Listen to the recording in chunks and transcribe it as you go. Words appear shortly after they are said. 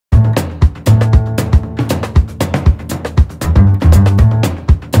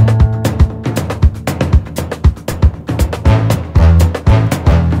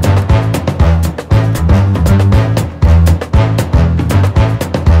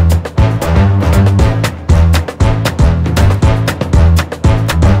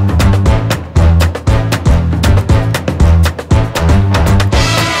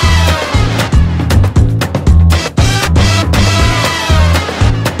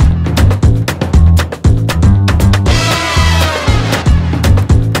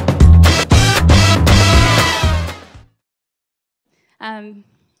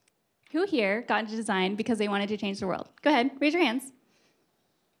who here got into design because they wanted to change the world? Go ahead, raise your hands.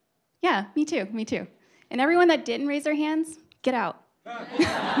 Yeah, me too, me too. And everyone that didn't raise their hands, get out.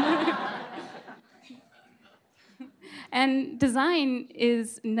 And design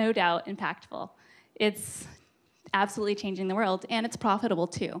is no doubt impactful. It's absolutely changing the world, and it's profitable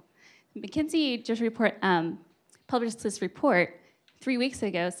too. McKinsey just published this report 3 weeks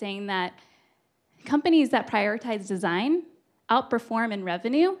ago saying that companies that prioritize design outperform in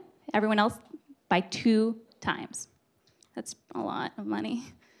revenue everyone else by 2 times. That's a lot of money.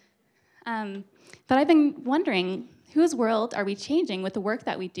 But I've been wondering, whose world are we changing with the work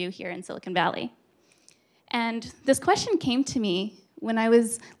that we do here in Silicon Valley? And this question came to me when I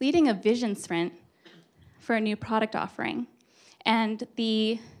was leading a vision sprint for a new product offering. And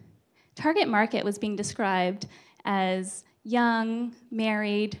the target market was being described as young,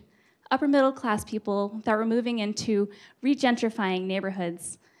 married, upper middle class people that were moving into regentrifying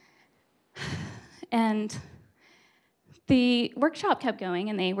neighborhoods. And the workshop kept going,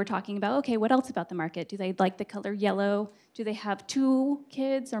 and they were talking about, okay, what else about the market? Do they like the color yellow? Do they have 2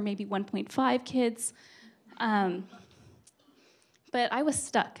 kids or maybe 1.5 kids? But I was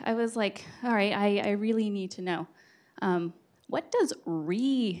stuck. I was like, all right, I really need to know. What does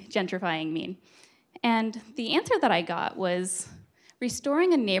re-gentrifying mean? And the answer that I got was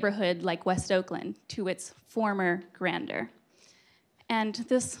restoring a neighborhood like West Oakland to its former grandeur. And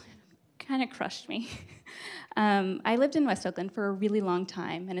this kind of crushed me. I lived in West Oakland for a really long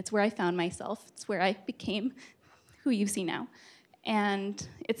time, and it's where I found myself. It's where I became who you see now. And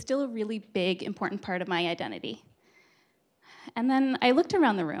it's still a really big, important part of my identity. And then I looked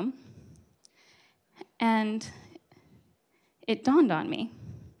around the room, and it dawned on me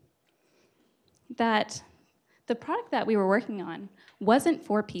that the product that we were working on wasn't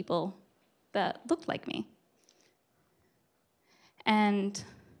for people that looked like me. And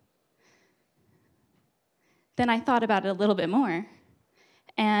then I thought about it a little bit more,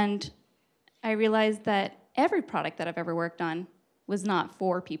 and I realized that every product that I've ever worked on was not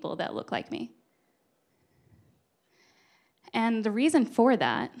for people that look like me. And the reason for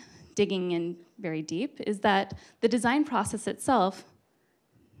that, digging in very deep, is that the design process itself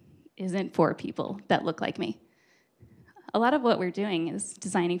isn't for people that look like me. A lot of what we're doing is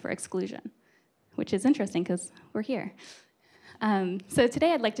designing for exclusion, which is interesting because we're here. So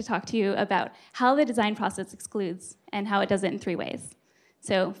today I'd like to talk to you about how the design process excludes and how it does it in 3 ways.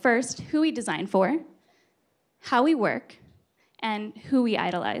 So first, who we design for, how we work, and who we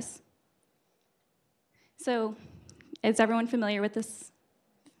idolize. So is everyone familiar with this?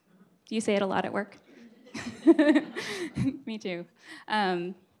 Do you say it a lot at work? Me too.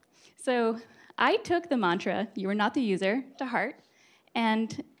 So I took the mantra, "You are not the user," to heart.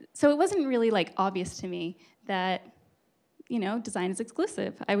 And so it wasn't really obvious to me that design is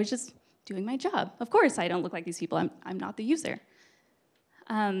exclusive. I was just doing my job. Of course, I don't look like these people. I'm not the user.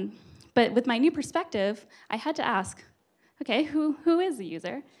 But with my new perspective, I had to ask, okay, who is the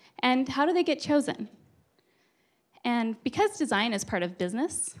user? And how do they get chosen? And because design is part of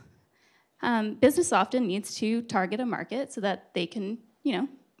business, business often needs to target a market so that they can,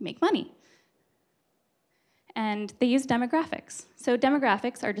 make money. And they use demographics. So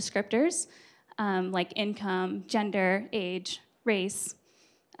demographics are descriptors like income, gender, age, race,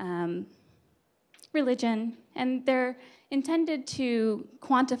 religion, and they're intended to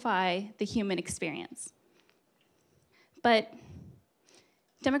quantify the human experience. But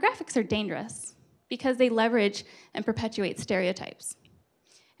demographics are dangerous because they leverage and perpetuate stereotypes.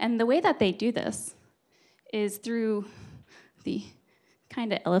 And the way that they do this is through the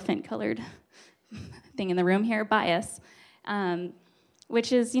kind of elephant-colored thing in the room here, bias,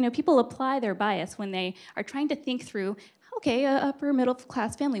 which is, people apply their bias when they are trying to think through, okay, a upper middle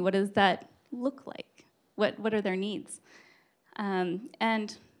class family, what does that look like? What are their needs?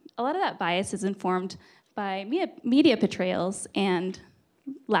 And a lot of that bias is informed by media portrayals and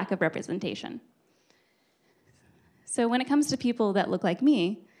lack of representation. So when it comes to people that look like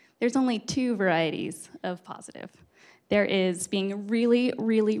me, there's only 2 varieties of positive. There is being really,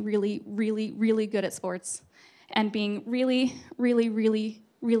 really, really, really, really good at sports and being really, really, really,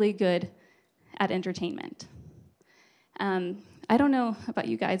 really good at entertainment. I don't know about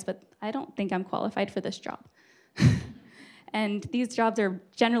you guys, but I don't think I'm qualified for this job. And these jobs are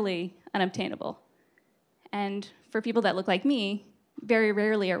generally unobtainable. And for people that look like me, very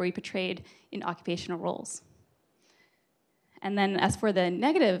rarely are we portrayed in occupational roles. And then as for the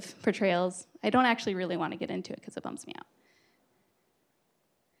negative portrayals, I don't actually really want to get into it because it bums me out.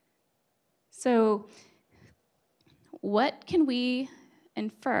 So what can we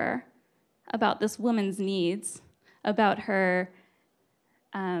infer about this woman's needs, about her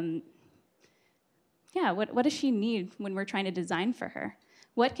yeah, what does she need when we're trying to design for her?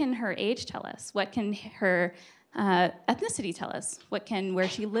 What can her age tell us? What can her ethnicity tell us? What can where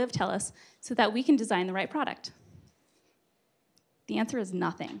she lived tell us so that we can design the right product? The answer is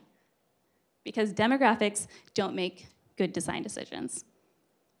nothing, because demographics don't make good design decisions.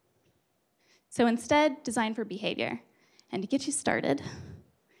 So instead, design for behavior. And to get you started,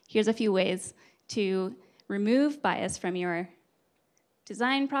 here's a few ways to remove bias from your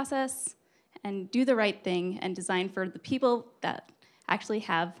design process and do the right thing and design for the people that actually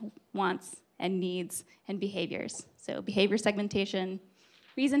have wants and needs and behaviors. So behavior segmentation,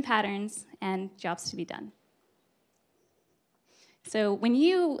 reason patterns, and jobs to be done. So when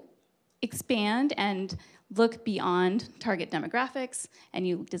you expand and look beyond target demographics and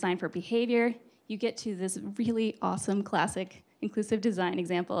you design for behavior, you get to this really awesome classic inclusive design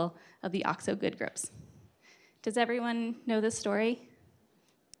example of the OXO good groups. Does everyone know this story?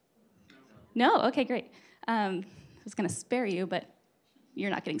 No? Okay, great. I was going to spare you, but you're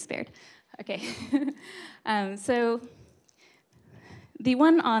not getting spared. Okay. So the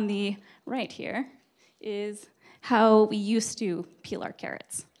one on the right here is how we used to peel our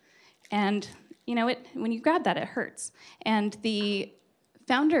carrots. And you know, when you grab that, it hurts. And the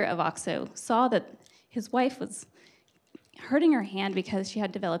founder of OXO saw that his wife was hurting her hand because she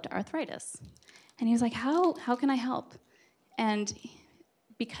had developed arthritis. And he was like, how can I help? And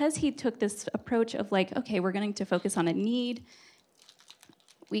because he took this approach of like, okay, we're going to focus on a need,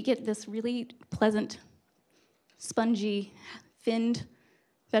 we get this really pleasant, spongy, finned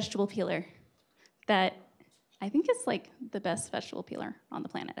vegetable peeler that I think is like the best vegetable peeler on the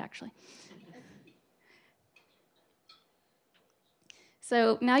planet, actually.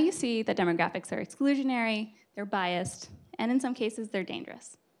 So now you see that demographics are exclusionary, they're biased, and in some cases, they're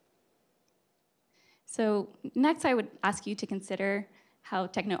dangerous. So next, I would ask you to consider how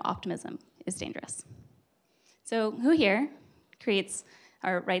techno-optimism is dangerous. So who here creates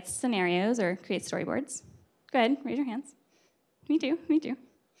or writes scenarios or creates storyboards? Go ahead, raise your hands. Me too, me too.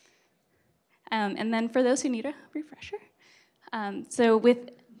 And then for those who need a refresher, so with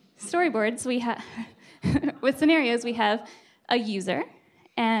storyboards, we have, with scenarios, we have a user,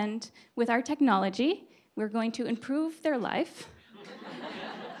 and with our technology, we're going to improve their life,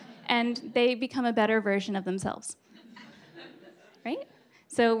 and they become a better version of themselves, right?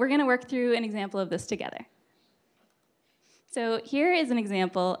 So we're gonna work through an example of this together. So here is an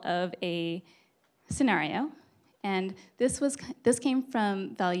example of a scenario, and this came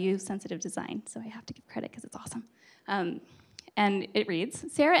from value-sensitive design, so I have to give credit because it's awesome. And it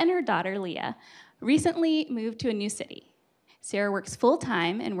reads, Sarah and her daughter, Leah, recently moved to a new city. Sarah works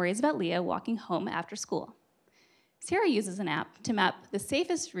full-time and worries about Leah walking home after school. Sarah uses an app to map the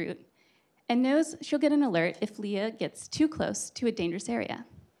safest route and knows she'll get an alert if Leah gets too close to a dangerous area.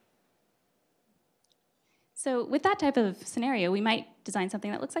 So with that type of scenario, we might design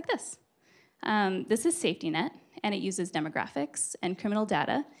something that looks like this. This is SafetyNet, and it uses demographics and criminal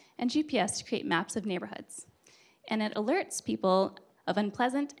data and GPS to create maps of neighborhoods. And it alerts people of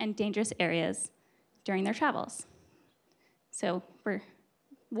unpleasant and dangerous areas during their travels. So we're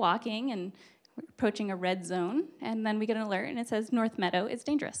walking and we're approaching a red zone, and then we get an alert, and it says North Meadow is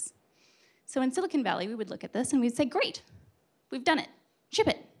dangerous. So in Silicon Valley, we would look at this, and we'd say, great, we've done it, ship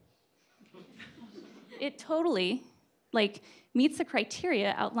it. It totally meets the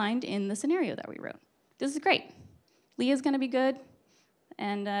criteria outlined in the scenario that we wrote. This is great. Leah's gonna be good,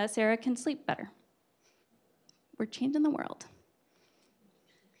 and Sarah can sleep better. We're changing the world.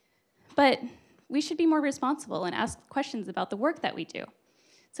 But we should be more responsible and ask questions about the work that we do.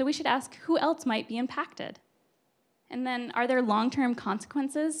 So we should ask who else might be impacted. And then are there long-term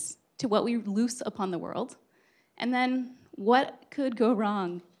consequences to what we loose upon the world? And then what could go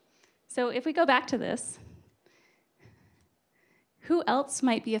wrong? So if we go back to this, who else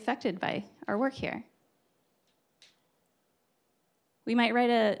might be affected by our work here? We might write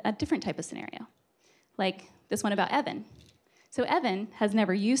a different type of scenario, like this one about Evan. So Evan has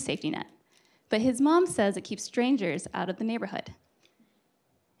never used SafetyNet, but his mom says it keeps strangers out of the neighborhood.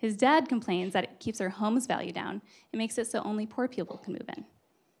 His dad complains that it keeps our home's value down and makes it so only poor people can move in.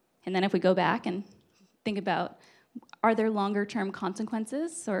 And then if we go back and think about, are there longer term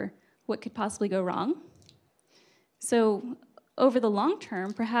consequences or what could possibly go wrong? So over the long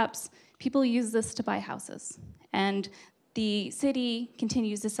term, perhaps people use this to buy houses, and the city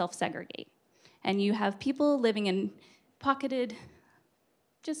continues to self-segregate. And you have people living in pocketed,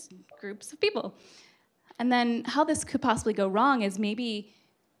 just groups of people. And then how this could possibly go wrong is maybe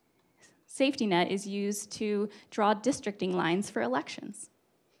SafetyNet is used to draw districting lines for elections.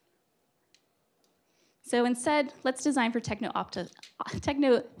 So instead, let's design for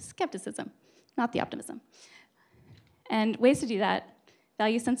techno-skepticism. not the optimism. And ways to do that: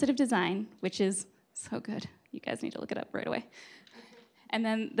 value-sensitive design, which is so good. You guys need to look it up right away. And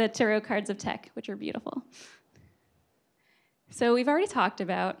then the tarot cards of tech, which are beautiful. So we've already talked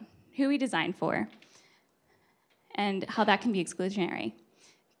about who we design for and how that can be exclusionary.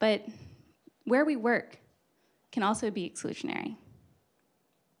 But where we work can also be exclusionary.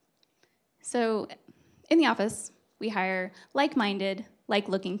 So in the office, we hire like-minded,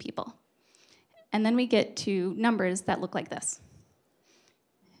 like-looking people. And then we get to numbers that look like this.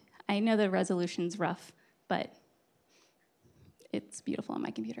 I know the resolution's rough, but it's beautiful on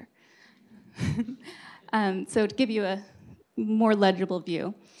my computer. So to give you a more legible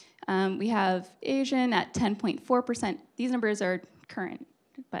view, we have Asian at 10.4%. These numbers are current,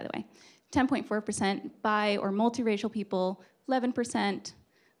 by the way. 10.4%, bi or multiracial people, 11%,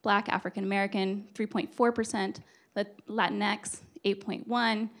 Black African American, 3.4%, Latinx,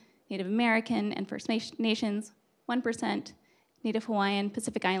 8.1%, Native American and First Nations, 1%, Native Hawaiian,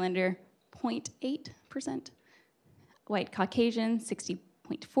 Pacific Islander, 0.8%, White Caucasian,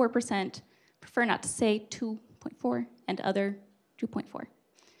 60.4%, prefer not to say 2.4%, and other, 2.4%.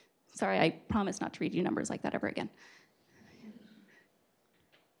 Sorry, I promise not to read you numbers like that ever again.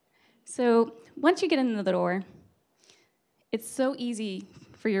 So once you get into the door, it's so easy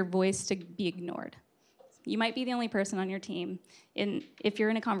for your voice to be ignored. You might be the only person on your team. And if you're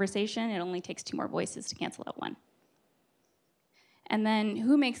in a conversation, it only takes 2 more voices to cancel out 1. And then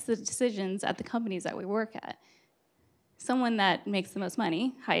who makes the decisions at the companies that we work at? Someone that makes the most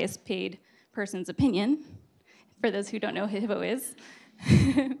money, highest paid person's opinion, for those who don't know who HIVO is.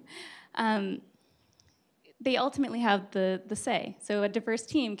 They ultimately have the say. So a diverse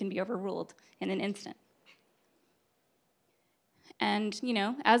team can be overruled in an instant. And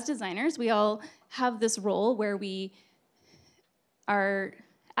as designers, we all have this role where we are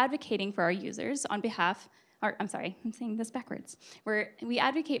advocating for our users on behalf, I'm saying this backwards, where we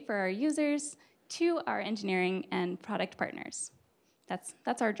advocate for our users to our engineering and product partners.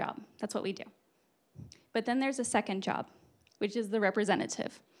 That's our job. That's what we do. But then there's a second job, which is the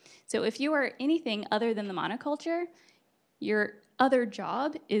representative. So if you are anything other than the monoculture, your other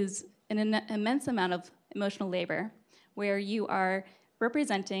job is an immense amount of emotional labor, where you are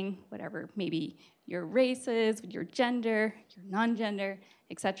representing whatever maybe your race is, your gender, your non-gender,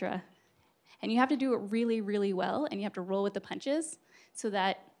 etc. And you have to do it really, really well, and you have to roll with the punches so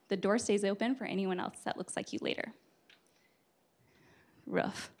that the door stays open for anyone else that looks like you later.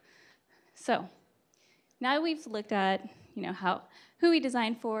 Rough. So now we've looked at who we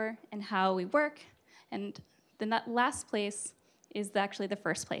design for and how we work, and the last place is actually the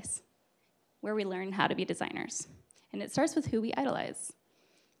first place, where we learn how to be designers. And it starts with who we idolize.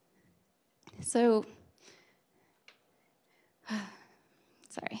 So,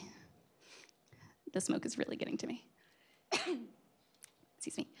 sorry. The smoke is really getting to me.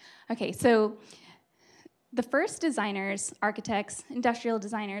 Excuse me. Okay, so the first designers, architects, industrial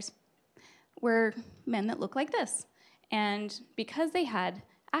designers, were men that look like this. And because they had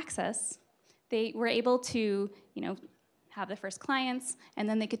access, they were able to, have the first clients, and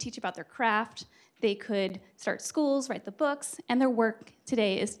then they could teach about their craft. They could start schools, write the books, and their work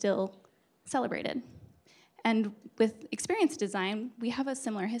today is still celebrated. And with experience design, we have a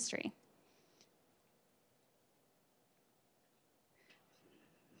similar history.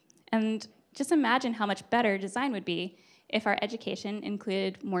 And just imagine how much better design would be if our education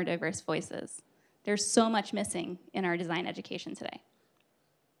included more diverse voices. There's so much missing in our design education today.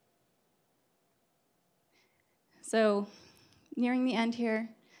 So, nearing the end here,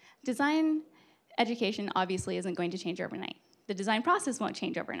 design education obviously isn't going to change overnight. The design process won't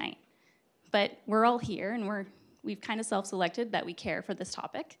change overnight. But we're all here, and we've kind of self-selected that we care for this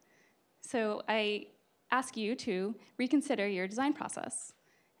topic. So I ask you to reconsider your design process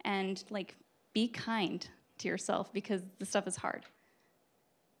and be kind to yourself, because the stuff is hard.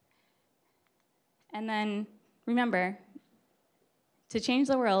 And then remember, to change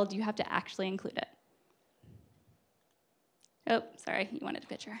the world, you have to actually include it. Oh, sorry, you wanted a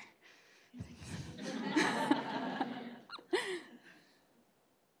picture.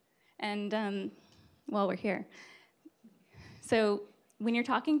 And while we're here, so when you're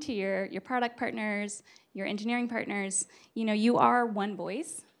talking to your product partners, your engineering partners, you are one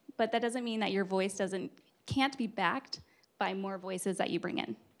voice, but that doesn't mean that your voice can't be backed by more voices that you bring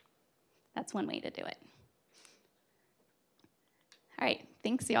in. That's one way to do it. All right,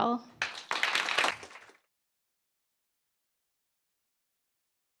 thanks, y'all.